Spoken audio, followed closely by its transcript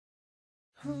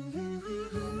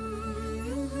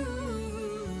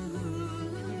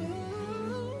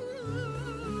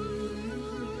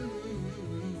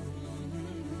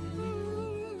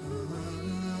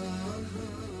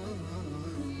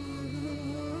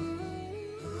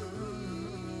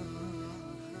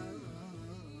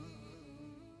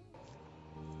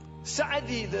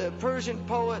Sa'adi, the Persian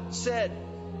poet, said,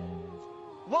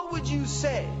 what would you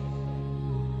say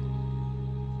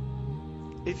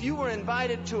if you were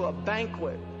invited to a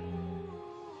banquet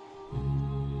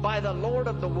by the Lord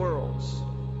of the worlds,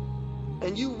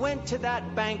 and you went to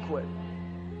that banquet,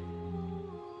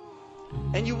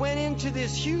 and you went into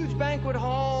this huge banquet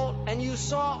hall, and you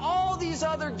saw all these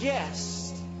other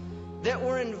guests that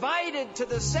were invited to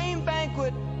the same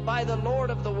banquet by the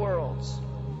Lord of the worlds?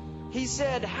 He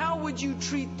said, how would you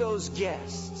treat those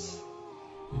guests?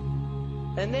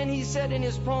 And then he said in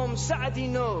his poem, Sa'adi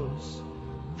knows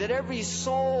that every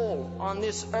soul on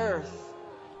this earth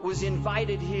was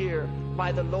invited here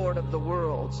by the Lord of the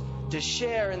worlds to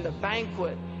share in the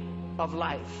banquet of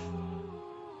life.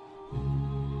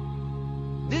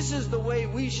 This is the way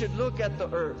we should look at the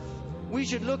earth. We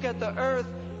should look at the earth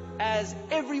as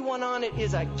everyone on it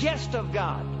is a guest of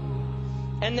God.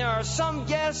 And there are some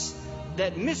guests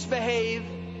that misbehave.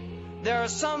 There are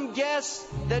some guests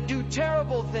that do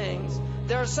terrible things.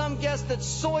 There are some guests that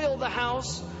soil the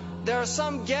house. There are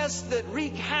some guests that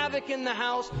wreak havoc in the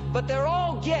house. But they're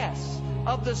all guests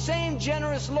of the same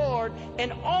generous Lord,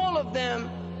 and all of them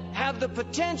have the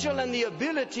potential and the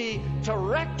ability to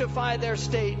rectify their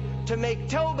state, to make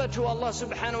tawbah to Allah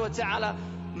subhanahu wa ta'ala,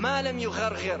 ma lam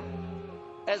yugharghir,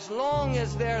 as long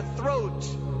as their throat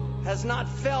has not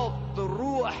felt the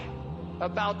ruh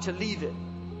about to leave it.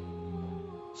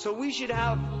 So we should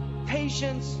have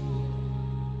patience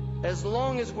as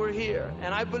long as we're here.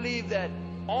 And I believe that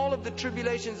all of the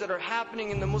tribulations that are happening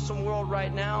in the Muslim world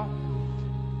right now,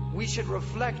 we should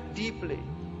reflect deeply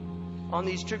on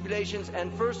these tribulations,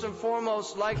 and first and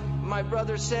foremost, like my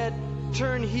brother said,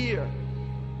 turn here.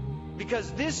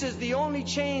 Because this is the only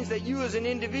change that you as an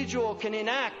individual can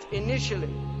enact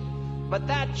initially. But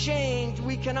that change,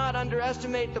 we cannot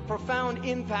underestimate the profound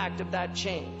impact of that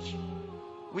change.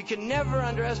 We can never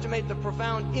underestimate the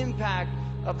profound impact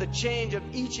of the change of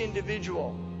each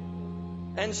individual.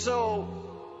 And so,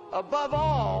 above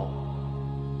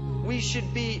all, we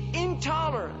should be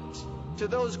intolerant to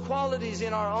those qualities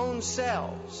in our own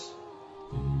selves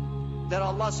that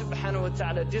Allah subhanahu wa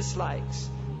ta'ala dislikes,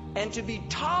 and to be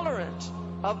tolerant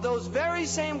of those very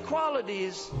same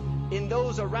qualities in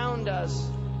those around us,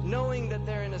 knowing that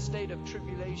they're in a state of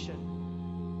tribulation.